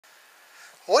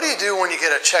What do you do when you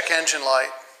get a check engine light?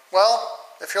 Well,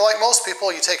 if you're like most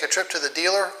people, you take a trip to the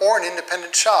dealer or an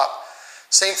independent shop.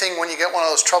 Same thing when you get one of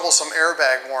those troublesome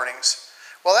airbag warnings.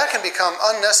 Well, that can become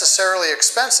unnecessarily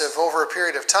expensive over a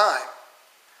period of time.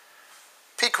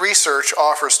 Peake Research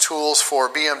offers tools for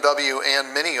BMW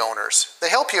and Mini owners. They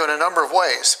help you in a number of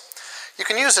ways. You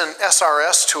can use an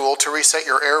SRS tool to reset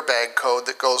your airbag code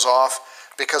that goes off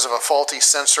because of a faulty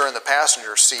sensor in the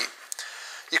passenger seat.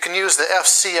 You can use the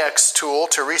FCX tool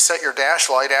to reset your dash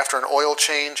light after an oil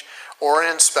change or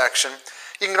an inspection.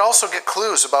 You can also get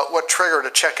clues about what triggered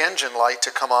a check engine light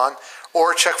to come on,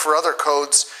 or check for other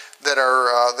codes that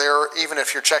are there even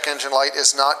if your check engine light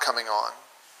is not coming on.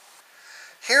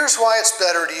 Here's why it's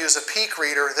better to use a Peake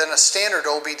reader than a standard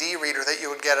OBD reader that you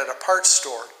would get at a parts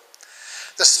store.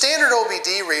 The standard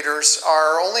OBD readers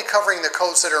are only covering the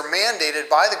codes that are mandated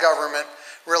by the government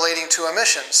relating to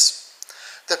emissions.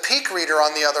 The Peake reader,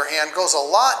 on the other hand, goes a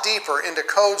lot deeper into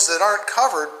codes that aren't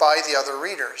covered by the other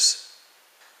readers.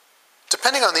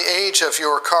 Depending on the age of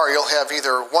your car, you'll have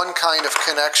either one kind of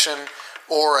connection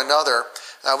or another.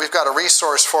 We've got a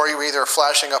resource for you, either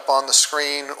flashing up on the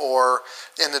screen or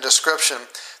in the description,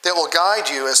 that will guide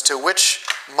you as to which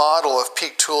model of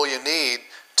Peake tool you need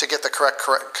to get the correct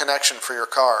connection for your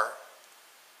car.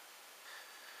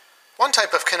 One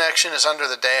type of connection is under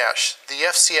the dash. The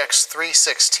FCX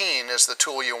 316 is the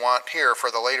tool you want here for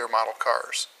the later model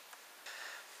cars.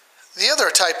 The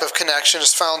other type of connection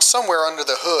is found somewhere under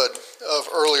the hood of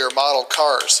earlier model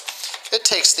cars. It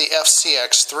takes the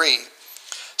FCX 3.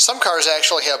 Some cars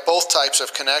actually have both types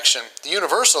of connection. The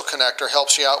universal connector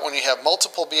helps you out when you have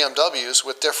multiple BMWs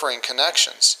with differing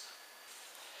connections.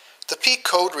 The Peake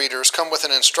code readers come with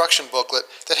an instruction booklet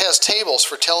that has tables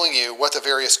for telling you what the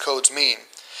various codes mean.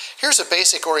 Here's a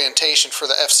basic orientation for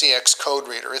the FCX code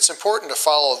reader. It's important to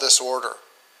follow this order.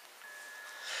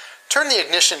 Turn the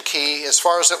ignition key as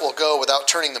far as it will go without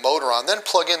turning the motor on, then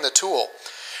plug in the tool.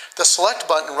 The select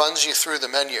button runs you through the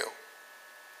menu.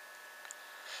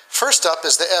 First up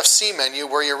is the FC menu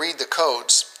where you read the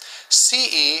codes.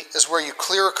 CE is where you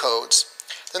clear codes.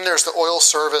 Then there's the oil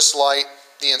service light,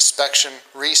 the inspection,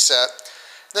 reset.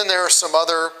 Then there are some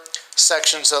other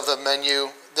sections of the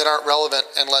menu that aren't relevant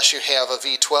unless you have a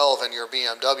V12 in your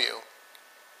BMW.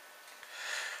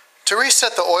 To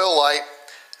reset the oil light,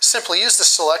 simply use the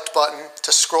select button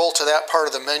to scroll to that part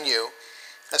of the menu.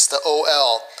 That's the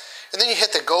OL. And then you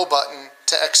hit the go button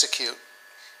to execute.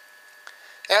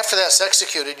 After that's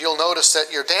executed, you'll notice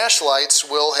that your dash lights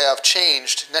will have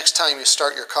changed next time you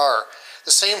start your car.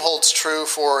 The same holds true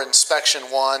for inspection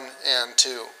 1 and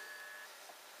 2.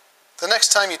 The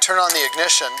next time you turn on the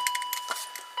ignition,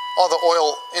 all the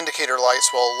oil indicator lights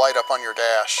will light up on your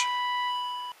dash.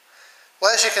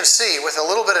 Well, as you can see, with a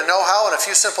little bit of know-how and a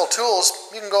few simple tools,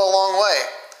 you can go a long way.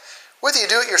 Whether you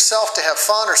do it yourself to have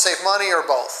fun or save money or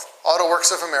both,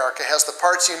 AutoWorks of America has the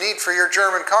parts you need for your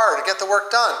German car to get the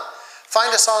work done.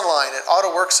 Find us online at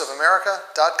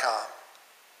autoworksofamerica.com.